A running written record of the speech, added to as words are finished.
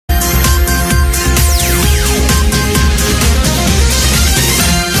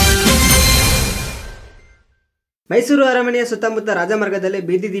ಮೈಸೂರು ಅರಮನೆಯ ಸುತ್ತಮುತ್ತ ರಾಜಮಾರ್ಗದಲ್ಲಿ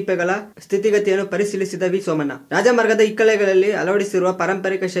ಬೀದಿ ದೀಪಗಳ ಸ್ಥಿತಿಗತಿಯನ್ನು ಪರಿಶೀಲಿಸಿದ ವಿ ಸೋಮಣ್ಣ. ರಾಜಮಾರ್ಗದ ಇಕ್ಕಳೆಗಳಲ್ಲಿ ಅಳವಡಿಸಿರುವ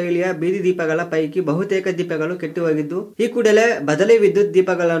ಪಾರಂಪರಿಕ ಶೈಲಿಯ ಬೀದಿ ದೀಪಗಳ ಪೈಕಿ ಬಹುತೇಕ ದೀಪಗಳು ಕೆಟ್ಟು ಹೋಗಿದ್ದು, ಈ ಕೂಡಲೇ ಬದಲಿ ವಿದ್ಯುತ್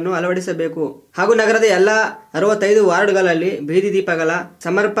ದೀಪಗಳನ್ನು ಅಳವಡಿಸಬೇಕು ಹಾಗೂ ನಗರದ ಎಲ್ಲಾ 65 ವಾರ್ಡ್ಗಳಲ್ಲಿ ಬೀದಿ ದೀಪಗಳ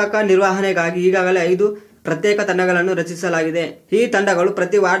ಸಮರ್ಪಕ ನಿರ್ವಹಣೆಗಾಗಿ ಈಗಾಗಲೇ 5 ಪ್ರತ್ಯೇಕ ತಂಡಗಳನ್ನು ರಚಿಸಲಾಗಿದೆ. ಈ ತಂಡಗಳು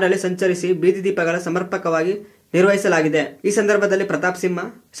ಪ್ರತಿ ವಾರ್ಡ್ನಲ್ಲಿ ಸಂಚರಿಸಿ ಬೀದಿ ದೀಪಗಳ ಸಮರ್ಪಕವಾಗಿ ನಿರ್ವಹಿಸಲಾಗಿದೆ. ಈ ಸಂದರ್ಭದಲ್ಲಿ ಪ್ರತಾಪ್ ಸಿಂಹ,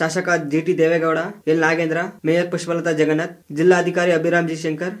 ಶಾಸಕ ಜಿಟಿ ದೇವೇಗೌಡ, ಎಲ್ ನಾಗೇಂದ್ರ, ಮೇಯರ್ ಪುಷ್ಪಲತಾ ಜಗನ್ನಾಥ್, ಜಿಲ್ಲಾಧಿಕಾರಿ ಅಭಿರಾಮ್ ಜಿ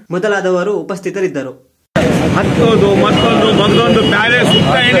ಶಂಕರ್ ಮೊದಲಾದವರು ಉಪಸ್ಥಿತರಿದ್ದರು. ಮತ್ತೊಂದು ಪ್ಯಾಲೇಸ್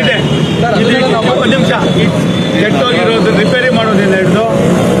ಏನಿದೆ, ಒಂದು ನಿಮಿಷ ಕೆಟ್ಟೋಗಿರೋದು ರಿಪೇರಿ ಮಾಡೋದಿಲ್ಲ ಹಿಡಿದು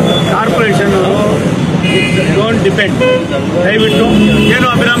ಕಾರ್ಪೊರೇಷನ್ ಡೋಂಟ್ ಡಿಪೆಂಡ್. ದಯವಿಟ್ಟು ಏನು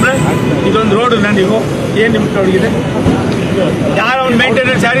ಅಭಿರಾಮ್ರೆ, ಇದೊಂದು ರೋಡ್ ನೀವು ಏನು ನಿಮ್ಗೆ ತೊಡಗಿದೆ? ಯಾರ ಒಂದು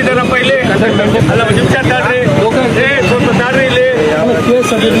ಮೇಂಟೆನೆನ್ಸ್ ಯಾರಿದ್ದಾರಪ್ಪ ಇಲ್ಲಿ? ಅಲ್ಲ, ಒಂದು ನಿಮಿಷ ತಾಡ್ರಿ, ಸ್ವಲ್ಪ ತಾಡ್ರಿ ಇಲ್ಲಿ,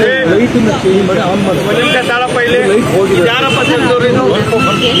 ಒಂದು ನಿಮಿಷ ತಾಳಪ್ಪ ಇಲ್ಲಿ. ಯಾರಪ್ಪ ತಂದವ್ರು ಇದು?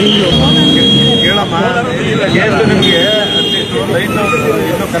 ಹೇಳಮ್ಮ, ಏನು ನಿಮಗೆ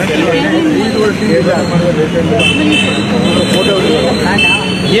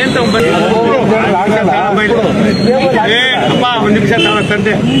ಏನ್ ತಗೊಂಡ್ಬನ್ನಿ ಅಪ್ಪ, ಒಂದು ನಿಮಿಷ ತಾಳ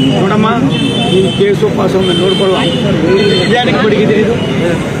ತಂದೆ ನೋಡಮ್ಮ, ನೀವು ಕೇಸು ಪಾಸು ಒಮ್ಮೆ ನೋಡ್ಕೊಳ್ಳುವ. ಏನಕ್ಕೆ ಬಡಿಗಿದ್ದೀರಿ? ಇದು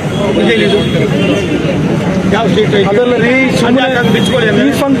ಇದೇನಿದು? ಯಾವ ಸ್ಟ್ರೀಟ್ ಬಿಚ್ಕೊಳ್ಳಿ,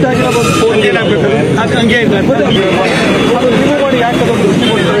 ಏನಾಗಬೇಕು? ಹಂಗೆ ಇಲ್ಲ